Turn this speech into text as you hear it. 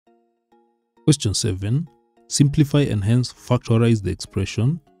Question 7. Simplify and hence factorize the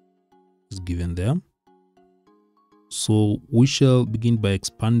expression is given there. So we shall begin by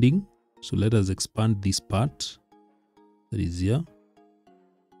expanding. So let us expand this part that is here.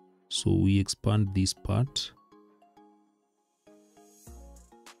 So we expand this part.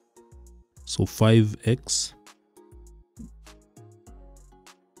 So 5x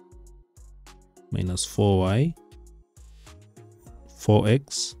minus 4y,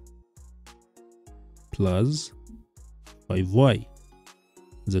 4x plus 5y.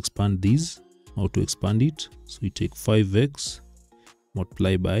 Let's expand these. How to expand it? So you take 5x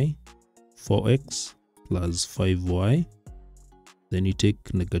multiply by 4x plus 5y. Then you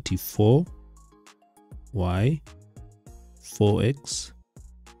take negative 4y, 4x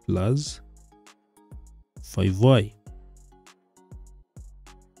plus 5y.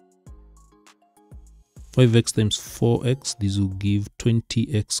 5x times 4x, this will give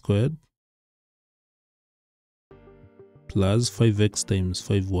 20x squared, plus 5x times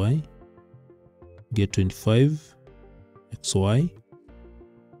 5y, get 25xy,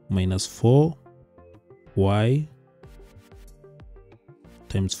 minus 4y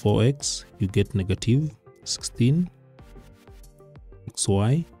times 4x, you get negative 16xy,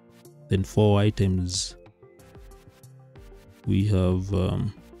 then 4y times, we have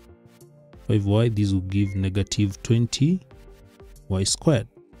 5y, this will give negative 20y squared.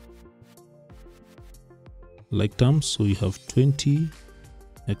 Like terms, so you have 20x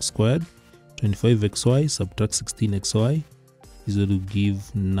squared, 25xy, subtract 16xy, this will give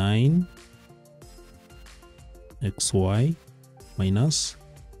 9xy minus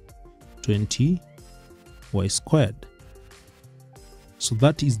 20y squared. So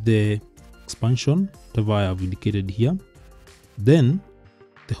that is the expansion, whatever I have indicated here. Then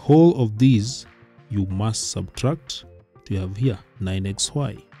the whole of these you must subtract to have here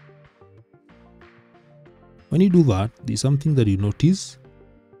 9xy. When you do that, there's something that you notice.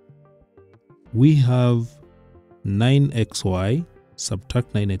 We have 9xy,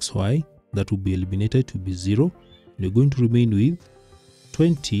 subtract 9xy, that will be eliminated to be 0. You're going to remain with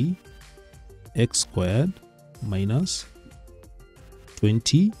 20x squared minus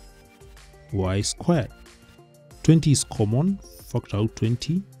 20y squared. 20 is common, factor out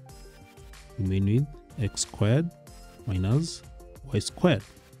 20, remain with x squared minus y squared.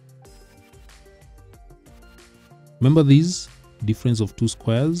 Remember these, difference of two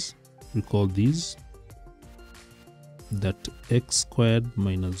squares, recall these, that x squared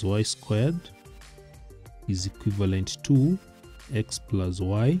minus y squared is equivalent to x plus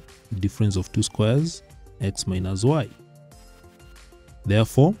y, difference of two squares, x minus y.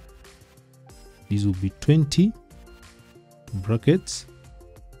 Therefore, this will be 20 brackets.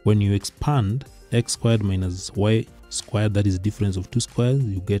 When you expand x squared minus y squared, that is difference of two squares,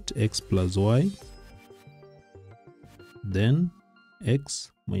 you get x plus y, then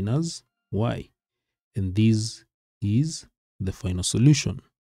x minus y, and this is the final solution.